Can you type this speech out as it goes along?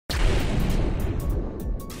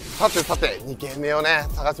さてさて、2軒目をね、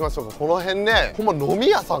探しましょうか。この辺ね、ほんま飲み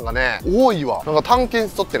屋さんがね、多いわ。なんか探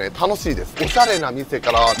検しとってね、楽しいです。おしゃれな店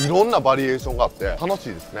からいろんなバリエーションがあって、楽しい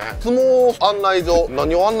ですね。相撲案内所、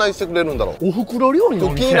何を案内してくれるんだろう。お袋料理の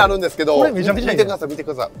お店。気になるんですけど、これめちゃめちゃいい。見てください、見て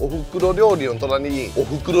ください。お袋料理の隣に、お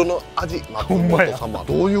袋の味、松本様。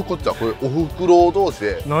どういうこっちゃ、これお袋同士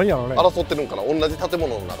で何やろね。争ってるんかな。同じ建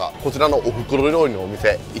物の中、こちらのお袋料理のお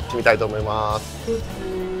店、行ってみたいと思います。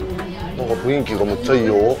なんか雰囲気がめっちゃいい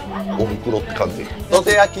よ。お袋って感じ。土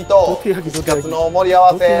手焼きと串カツの盛り合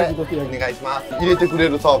わせお願いします。入れてくれ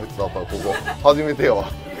るサービスだったらここ初めてよ。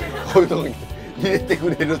こういうとこに入れてく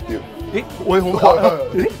れるっていう。おいほんか。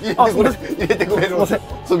入れてくれる。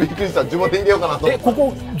そうびっくりした。自分で入れようかなと。こ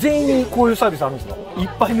こ全員にこういうサービスあるんですか。一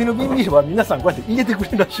杯目の瓶ビールは皆さんこうやって入れてく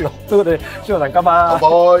れるらしいわ。ということで翔さん乾杯。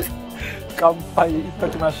乾杯いた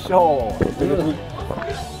だきましょう。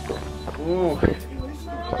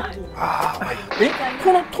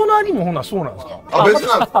この隣もほなそうなんですか。別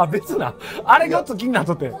なん。別な。あれがちょっと気になっ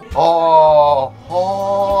とって。そう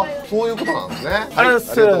いうことなんですね。ありが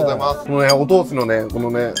とうございます。このね、お通しのね、この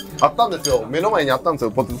ね、あったんですよ。目の前にあったんです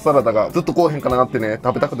よ。ポテトサラダがずっとこうへんかなってね、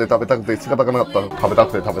食べたくて仕方がなかった。食べた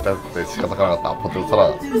くて仕方がなかったポテトサラ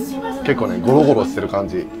ダ。結構ね、ゴロゴロしてる感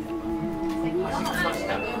じ。う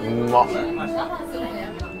まっ。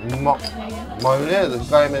マヨネーズ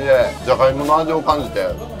控えめでじゃがいもの味を感じて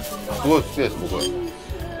すごい好きです僕。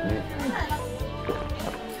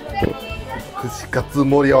串カツ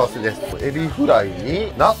盛り合わせです。エビフライ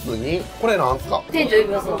にナスにこれなんすか。店長いき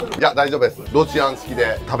ます。いや大丈夫です。ロシアン式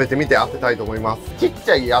で食べてみて当てたいと思います。ちっ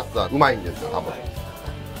ちゃいやつはうまいんですよ多分。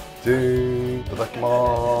いただき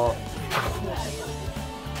ます。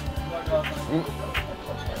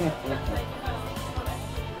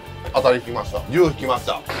当たりきました。牛引きまし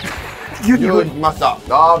た。牛引きました。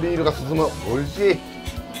ビールが進む。美味しい。イ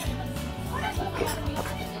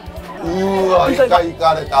カい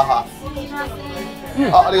かれた。あ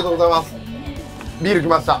りがとうございます。ビールき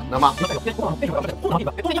ました。生。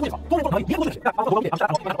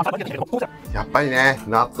やっぱりね、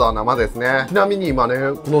ナッツは生ですね。ちなみに今ね、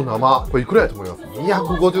この生、これいくらやと思います？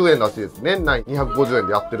 250 円らしいです。年内250円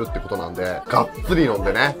でやってるってことなんで、がっつり飲ん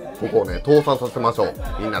でね、ここをね、倒産させましょう。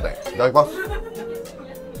みんなで。いただきます。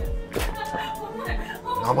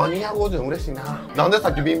生250円嬉しいな。なんでさ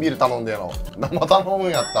っき瓶ビール頼んでやろ。生頼む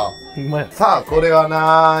んやった。さあこれは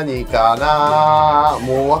何かな。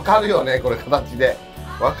もう分かるよねこれ形で。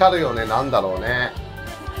分かるよね。なんだろうね。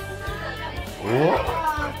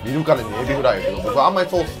見るからにエビフライやけど僕はあんまり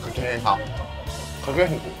ソースかけへん派。かけへん。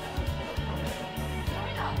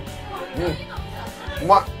う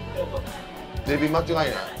まい。エビ間違いない。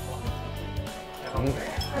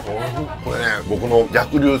これね僕の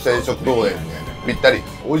逆流性食道炎ねぴったり。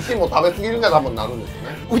美味しいもん食べ過ぎるんが多分なるんですよ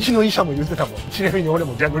ね。うちの医者も言ってたもん。ちなみに俺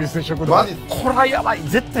も逆流性食道。マジこれはやばい。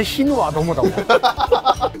絶対死ぬわと思ったもん。死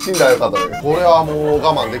んだらよかったね。これはもう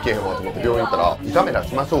我慢できへんわと思って病院行ったら炒めら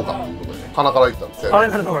しましょうかということで鼻からいったんですよ。鼻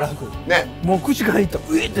からの方が楽ね。もう口からいったら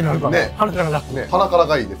うえってなるからね。鼻から楽ね。鼻から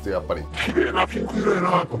がいいですよやっぱり。綺麗なピンク色や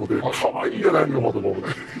なと思って可愛いじゃないのと思うね。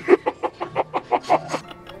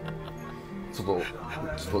ちょっと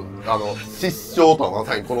失笑とはま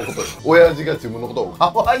さにこのことです。親父が自分のことを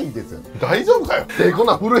可愛いですよ。大丈夫かよ。こん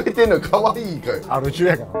な震えてんの可愛いかよ。ある中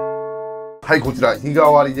やから。はい、こちら日替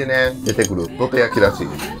わりでね出てくる土手焼きらしい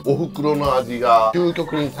です。お袋の味が究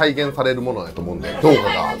極に再現されるものだと思うんで評価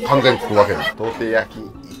が完全につくわけです。土手焼き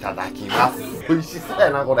いただきます。美味しそう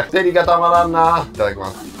やなこれ。照りがたまらんな。いただき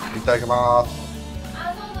ます。いただきます。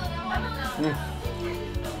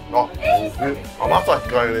あ、美味しい。甘さ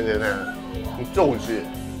控えめでねめっちゃ美味しい。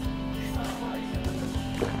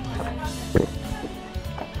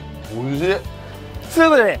美味しい。という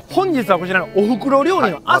ことで本日はこちらのお袋料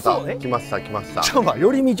理の麻生ね。来ました来ました。ちょっと寄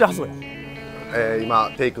り道麻生や。今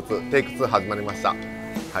テイク2始まりました。はい。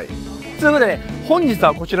ということで本日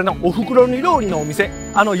はこちらのお袋料理のお店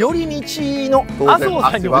寄り道の麻生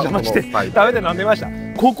さんにお邪魔して食べて飲んでました。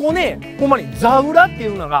ここねほんまにザウラってい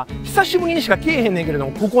うのが久しぶりにしか来えへんねんけれど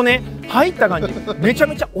も、ここね入った感じめちゃ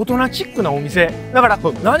めちゃ大人チックなお店だから、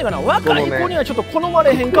何ていうかな、若い子にはちょっと好ま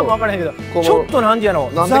れへんかも分からへんけど、ちょっとなんていう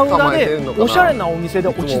のザウラでおしゃれなお店で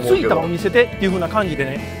落ち着いたお店でっていう風な感じで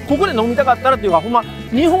ね、ここで飲みたかったらっていうかほんま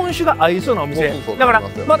日本酒が合いそうなお店だから、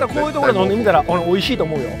またこういうところで飲んでみたら美味しいと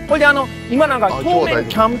思うよ。これで今なんか当面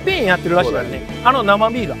キャンペーンやってるらしいからね、生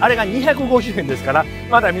ビールあれが250円ですから、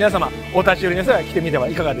また皆様お立ち寄りの際は来てみては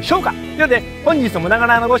いかがでしょうか。ということで本日も長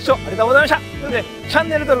々のご視聴ありがとうございました。ということでチャン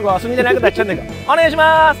ネル登録をお済みでない方はチャンネル登録お願いし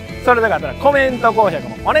ます。それではまたコメント高評価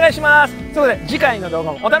もお願いします。ということで次回の動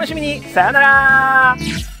画もお楽しみに。さよなら。